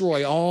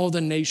destroy all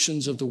the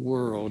nations of the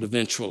world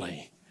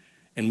eventually.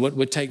 And what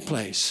would take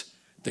place?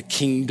 The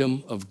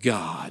kingdom of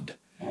God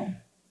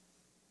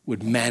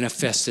would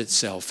manifest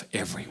itself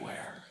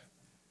everywhere.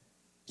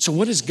 So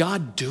what is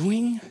God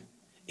doing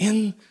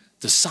in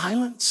the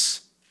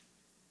silence?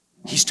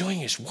 He's doing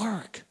his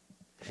work.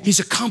 He's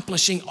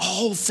accomplishing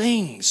all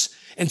things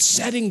and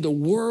setting the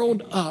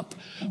world up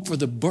for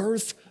the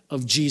birth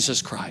of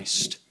Jesus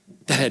Christ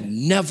that had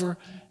never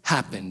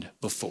happened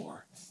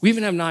before. We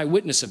even have an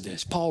eyewitness of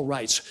this. Paul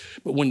writes,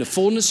 but when the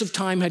fullness of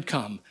time had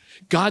come,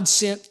 God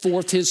sent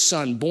forth his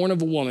son, born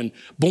of a woman,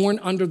 born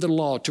under the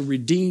law, to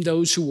redeem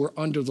those who were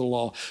under the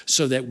law,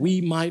 so that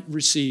we might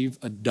receive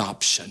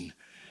adoption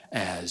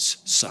as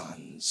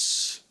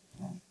sons.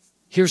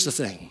 Here's the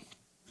thing.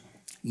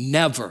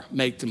 Never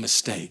make the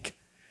mistake.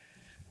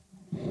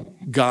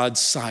 God's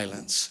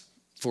silence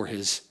for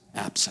his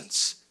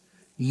absence.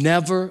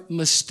 Never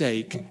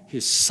mistake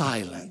his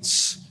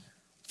silence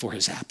for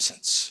his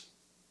absence.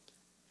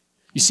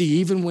 You see,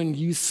 even when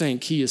you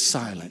think he is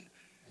silent,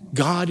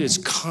 God is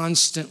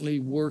constantly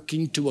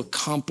working to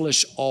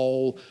accomplish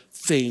all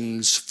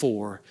things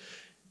for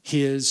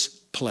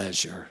his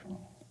pleasure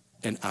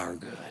and our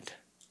good.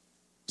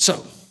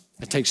 So,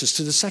 that takes us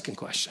to the second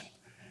question.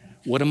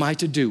 What am I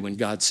to do when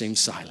God seems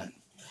silent?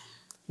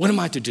 What am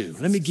I to do?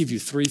 Let me give you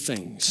 3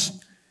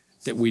 things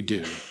that we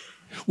do.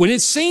 When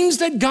it seems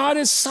that God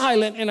is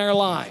silent in our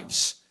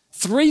lives,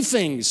 3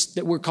 things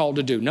that we're called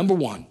to do. Number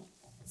 1,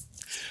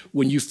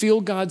 when you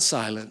feel God's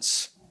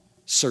silence,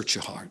 search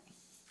your heart.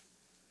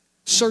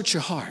 Search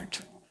your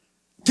heart.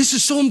 This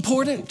is so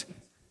important.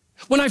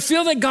 When I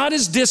feel that God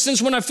is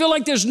distant, when I feel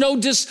like there's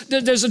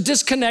a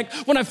disconnect,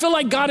 when I feel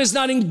like God is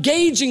not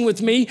engaging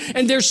with me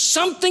and there's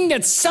something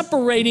that's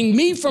separating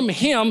me from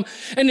him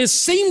and it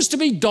seems to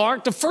be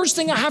dark, the first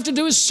thing I have to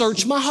do is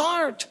search my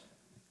heart.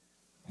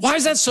 Why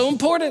is that so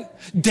important?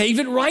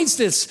 David writes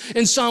this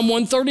in Psalm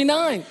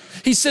 139.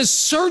 He says,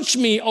 search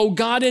me, O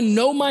God, and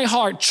know my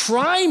heart.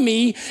 Try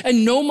me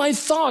and know my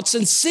thoughts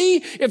and see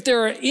if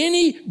there are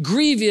any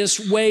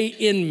grievous way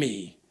in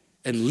me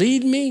and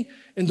lead me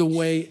in the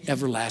way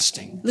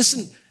everlasting.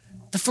 Listen,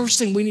 the first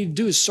thing we need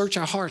to do is search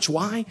our hearts.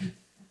 Why?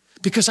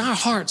 Because our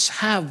hearts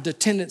have the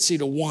tendency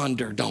to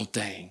wander, don't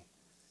they?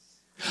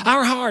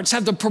 Our hearts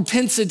have the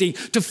propensity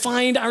to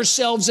find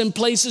ourselves in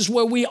places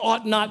where we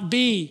ought not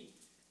be.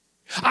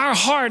 Our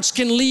hearts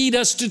can lead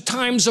us to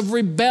times of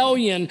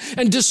rebellion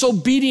and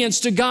disobedience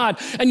to God.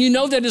 And you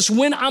know that it's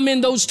when I'm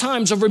in those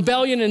times of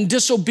rebellion and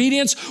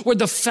disobedience where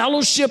the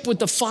fellowship with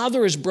the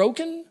Father is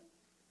broken.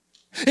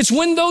 It's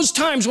when those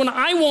times when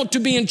I want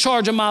to be in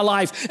charge of my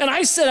life and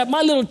I sit at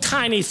my little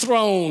tiny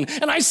throne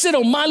and I sit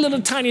on my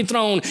little tiny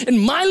throne in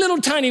my little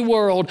tiny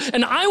world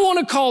and I want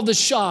to call the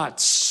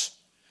shots,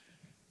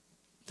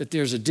 that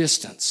there's a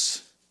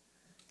distance.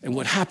 And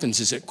what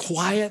happens is it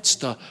quiets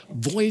the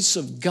voice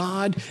of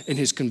God and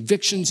his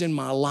convictions in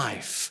my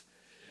life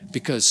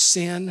because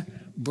sin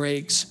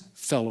breaks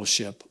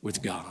fellowship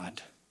with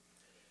God.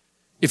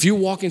 If you're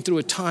walking through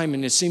a time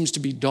and it seems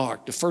to be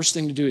dark, the first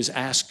thing to do is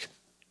ask,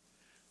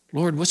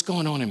 Lord, what's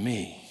going on in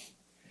me?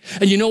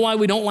 And you know why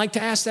we don't like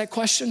to ask that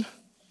question?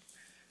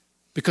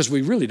 Because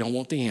we really don't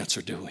want the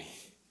answer, do we?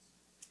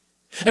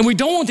 And we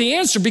don't want the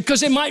answer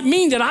because it might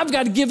mean that I've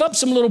got to give up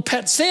some little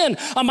pet sin.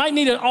 I might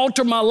need to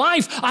alter my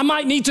life. I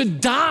might need to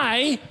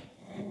die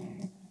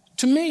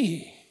to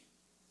me.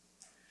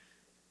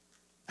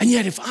 And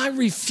yet if I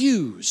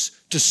refuse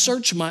to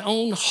search my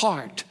own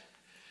heart,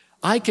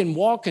 I can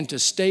walk into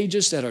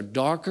stages that are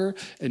darker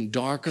and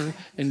darker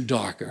and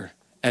darker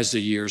as the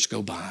years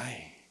go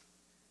by.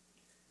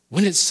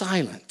 When it's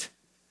silent,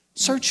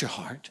 search your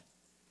heart.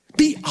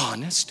 Be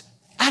honest.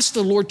 Ask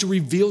the Lord to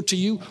reveal to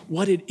you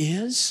what it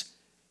is.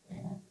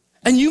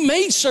 And you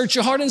may search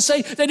your heart and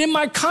say that in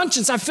my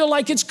conscience, I feel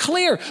like it's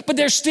clear, but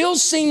there still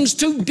seems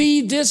to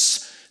be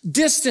this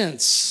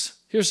distance.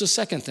 Here's the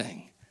second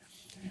thing.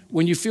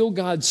 When you feel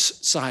God's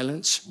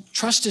silence,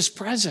 trust his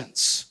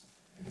presence.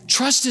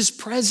 Trust his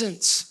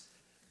presence.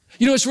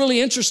 You know, it's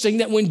really interesting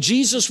that when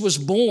Jesus was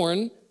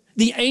born,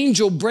 the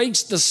angel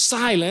breaks the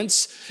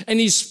silence and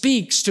he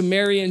speaks to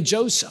Mary and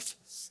Joseph.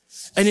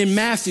 And in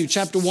Matthew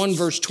chapter 1,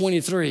 verse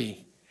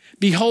 23,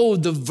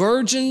 behold, the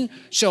virgin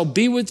shall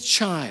be with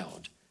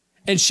child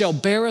and shall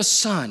bear a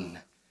son,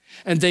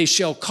 and they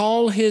shall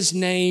call his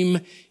name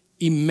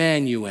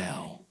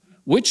Emmanuel,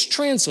 which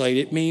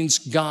translated means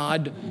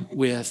God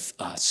with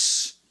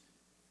us.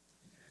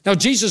 Now,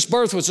 Jesus'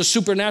 birth was a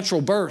supernatural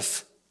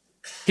birth.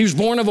 He was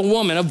born of a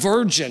woman, a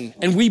virgin,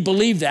 and we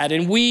believe that.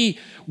 And we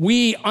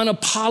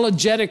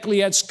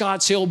unapologetically at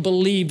Scotts Hill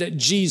believe that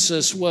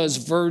Jesus was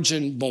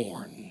virgin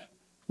born.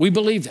 We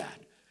believe that.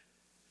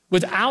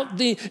 Without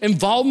the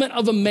involvement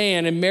of a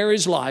man in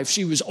Mary's life,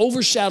 she was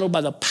overshadowed by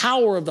the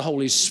power of the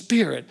Holy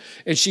Spirit,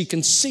 and she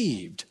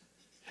conceived.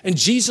 And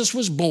Jesus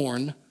was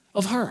born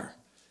of her.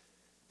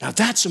 Now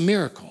that's a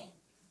miracle.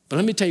 But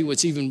let me tell you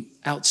what's even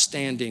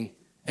outstanding,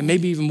 and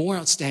maybe even more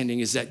outstanding,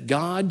 is that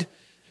God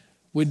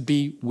would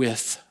be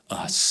with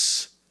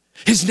us.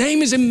 His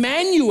name is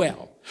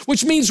Emmanuel,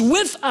 which means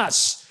with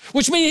us,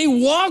 which means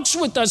he walks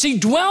with us, he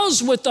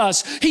dwells with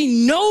us,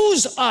 he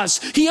knows us,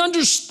 he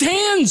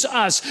understands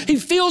us, he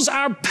feels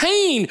our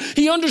pain,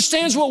 he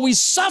understands what we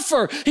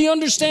suffer, he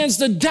understands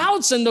the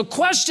doubts and the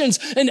questions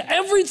and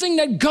everything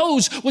that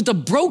goes with the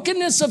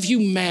brokenness of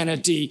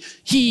humanity.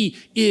 He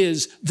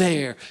is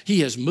there.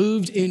 He has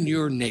moved in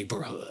your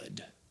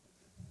neighborhood.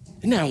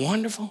 Isn't that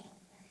wonderful?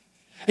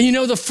 And you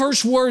know, the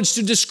first words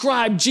to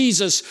describe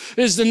Jesus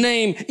is the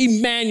name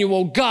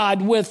Emmanuel,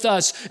 God with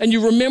us. And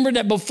you remember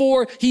that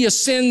before he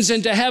ascends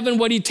into heaven,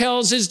 what he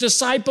tells his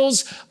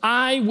disciples,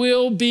 I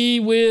will be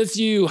with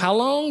you. How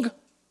long?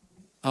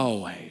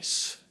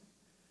 Always.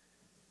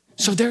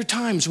 So there are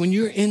times when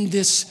you're in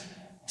this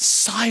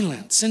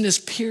silence, in this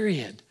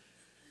period,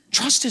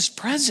 trust his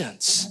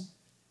presence,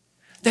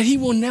 that he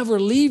will never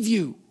leave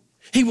you.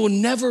 He will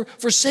never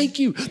forsake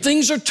you.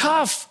 Things are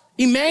tough.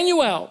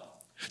 Emmanuel.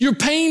 Your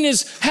pain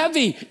is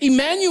heavy.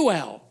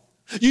 Emmanuel.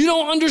 You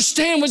don't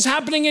understand what's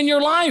happening in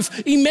your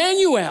life.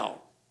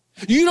 Emmanuel.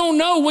 You don't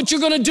know what you're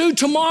going to do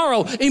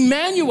tomorrow.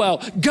 Emmanuel.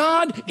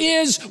 God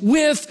is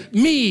with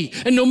me.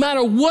 And no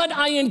matter what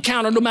I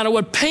encounter, no matter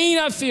what pain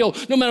I feel,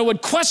 no matter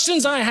what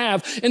questions I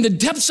have, in the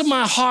depths of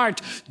my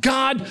heart,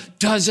 God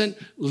doesn't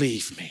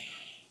leave me.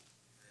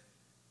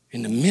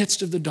 In the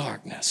midst of the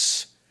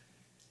darkness,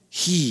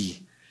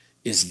 he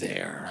is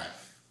there.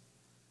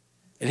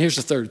 And here's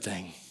the third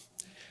thing.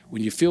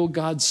 When you feel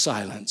God's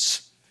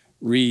silence,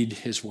 read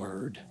his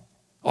word.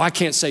 Oh, I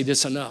can't say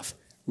this enough.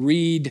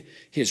 Read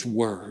his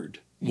word.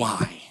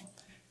 Why?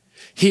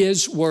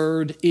 His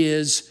word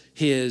is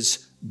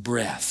his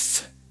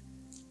breath.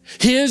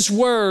 His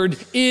word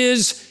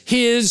is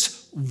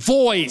his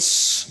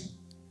voice.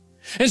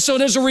 And so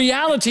there's a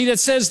reality that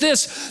says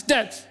this,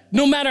 that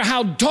no matter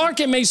how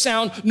dark it may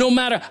sound, no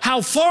matter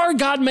how far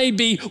God may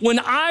be, when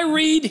I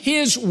read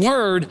his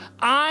word,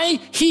 I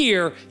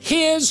hear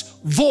his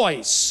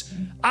voice.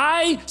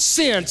 I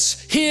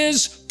sense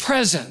his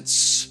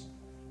presence.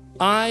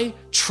 I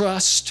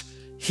trust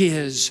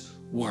his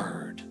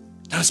word.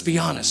 Now let's be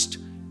honest.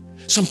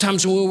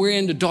 Sometimes when we're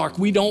in the dark,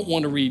 we don't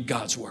want to read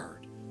God's word.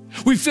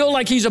 We feel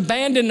like he's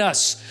abandoned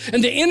us,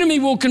 and the enemy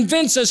will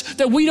convince us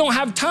that we don't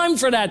have time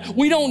for that.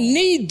 We don't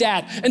need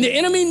that. And the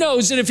enemy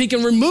knows that if he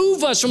can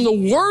remove us from the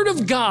word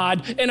of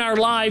God in our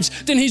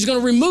lives, then he's going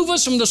to remove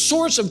us from the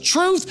source of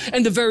truth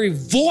and the very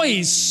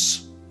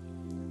voice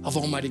of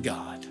Almighty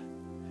God.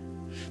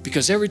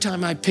 Because every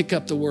time I pick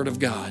up the word of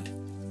God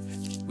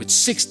with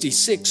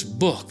 66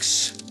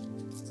 books,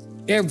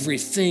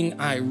 everything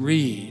I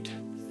read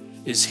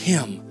is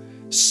him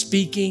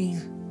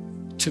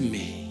speaking to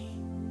me.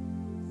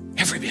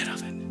 Every bit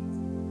of it.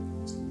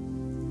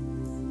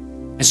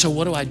 And so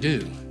what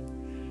do?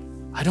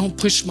 I don't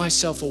push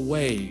myself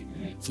away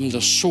from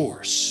the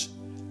source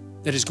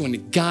that is going to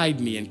guide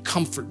me and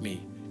comfort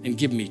me and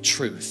give me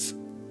truth.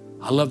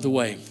 I love the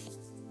way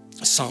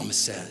the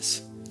psalmist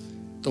says,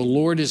 the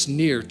Lord is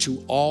near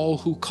to all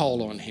who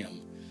call on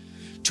him,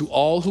 to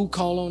all who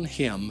call on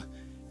him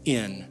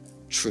in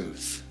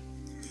truth.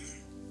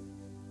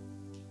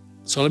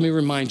 So let me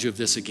remind you of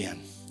this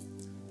again.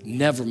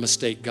 Never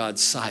mistake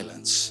God's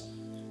silence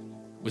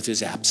with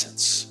his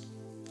absence.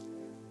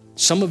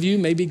 Some of you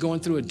may be going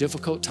through a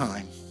difficult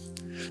time.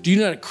 Do you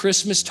know that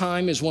Christmas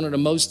time is one of the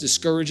most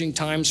discouraging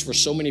times for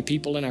so many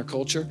people in our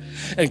culture?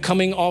 And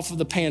coming off of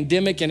the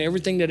pandemic and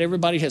everything that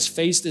everybody has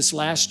faced this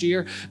last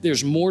year,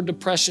 there's more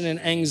depression and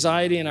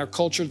anxiety in our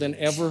culture than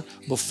ever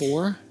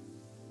before.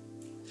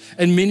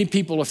 And many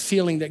people are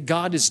feeling that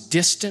God is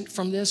distant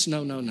from this.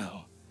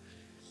 No.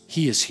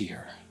 He is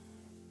here.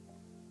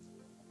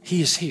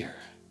 He is here.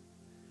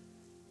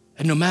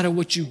 And no matter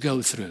what you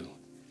go through,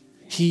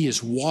 he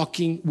is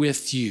walking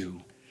with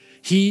you.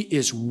 He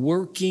is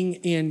working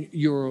in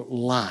your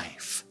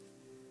life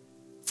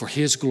for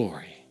his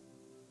glory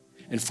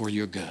and for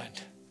your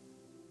good.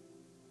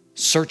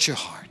 Search your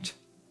heart.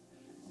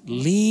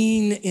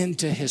 Lean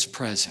into his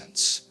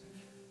presence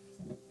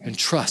and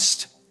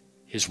trust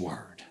his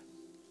word.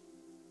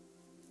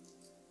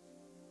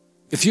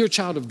 If you're a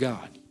child of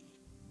God,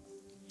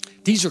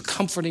 these are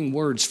comforting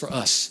words for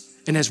us.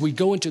 And as we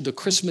go into the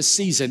Christmas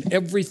season,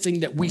 everything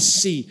that we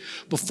see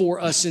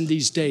before us in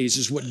these days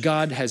is what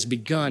God has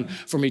begun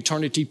from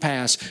eternity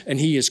past, and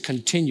he is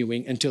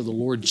continuing until the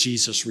Lord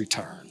Jesus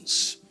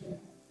returns.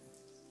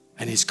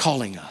 And he's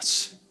calling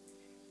us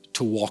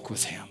to walk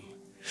with him.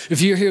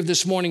 If you're here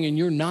this morning and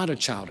you're not a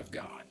child of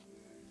God,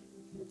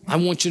 I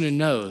want you to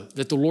know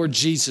that the Lord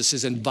Jesus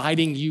is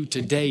inviting you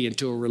today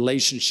into a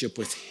relationship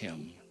with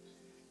him.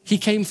 He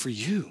came for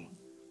you.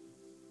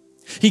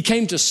 He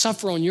came to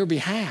suffer on your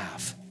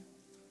behalf.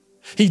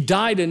 He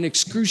died an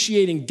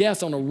excruciating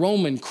death on a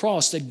Roman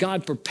cross that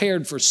God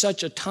prepared for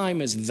such a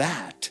time as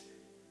that.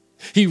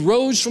 He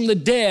rose from the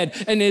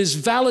dead and is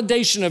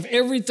validation of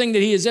everything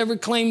that he has ever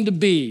claimed to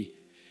be.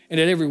 And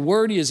at every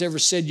word he has ever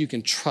said, you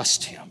can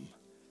trust him.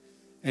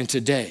 And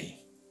today,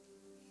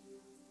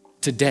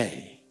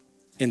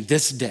 in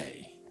this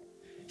day,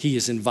 he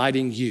is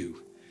inviting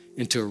you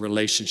into a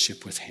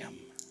relationship with him.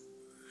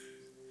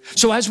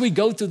 So as we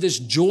go through this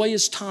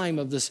joyous time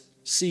of this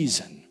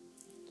season,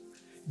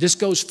 this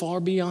goes far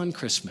beyond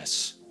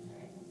Christmas,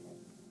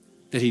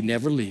 that he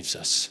never leaves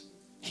us.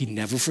 He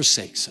never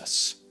forsakes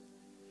us.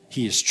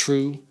 He is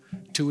true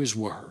to his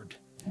word,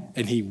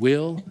 and he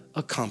will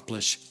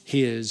accomplish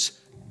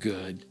his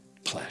good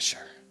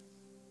pleasure.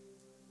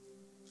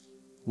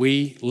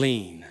 We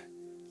lean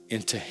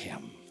into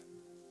him.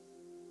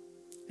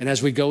 And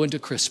as we go into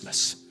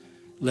Christmas,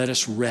 let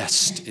us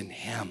rest in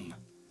him,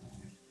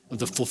 of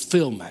the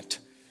fulfillment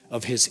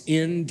of his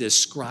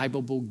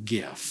indescribable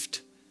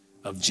gift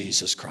of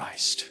Jesus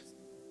Christ.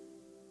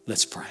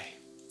 Let's pray.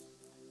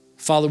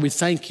 Father, we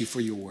thank you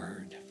for your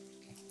word.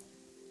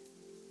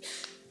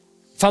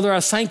 Father,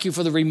 I thank you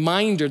for the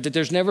reminder that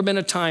there's never been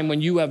a time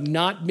when you have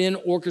not been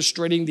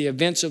orchestrating the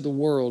events of the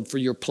world for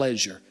your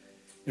pleasure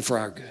and for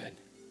our good.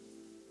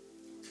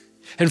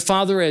 And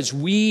Father, as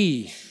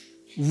we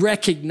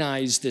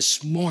recognize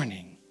this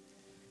morning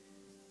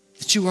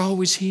that you are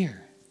always here,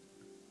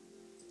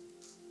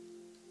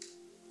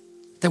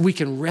 that we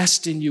can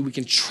rest in you, we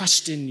can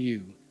trust in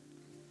you,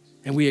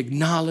 and we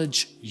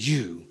acknowledge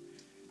you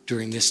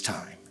during this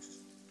time.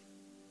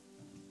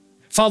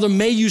 Father,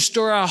 may you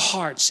stir our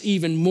hearts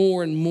even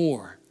more and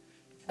more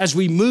as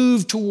we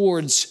move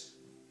towards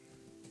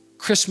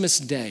Christmas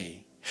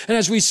Day. And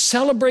as we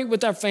celebrate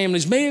with our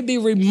families, may it be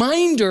a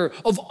reminder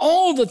of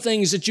all the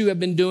things that you have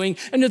been doing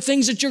and the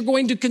things that you're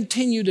going to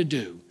continue to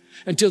do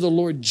until the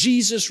Lord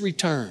Jesus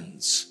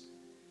returns,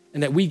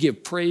 and that we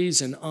give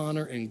praise and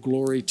honor and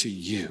glory to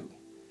you.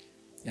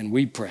 And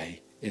we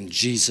pray in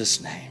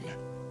Jesus' name,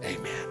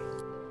 amen.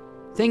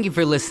 Thank you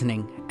for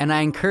listening, and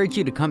I encourage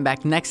you to come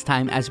back next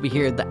time as we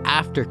hear the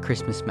after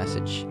Christmas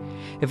message.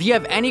 If you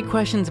have any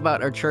questions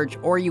about our church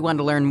or you want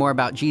to learn more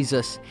about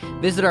Jesus,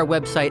 visit our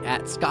website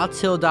at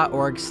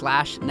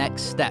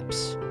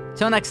scottshill.org/nextsteps.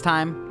 Till next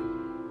time.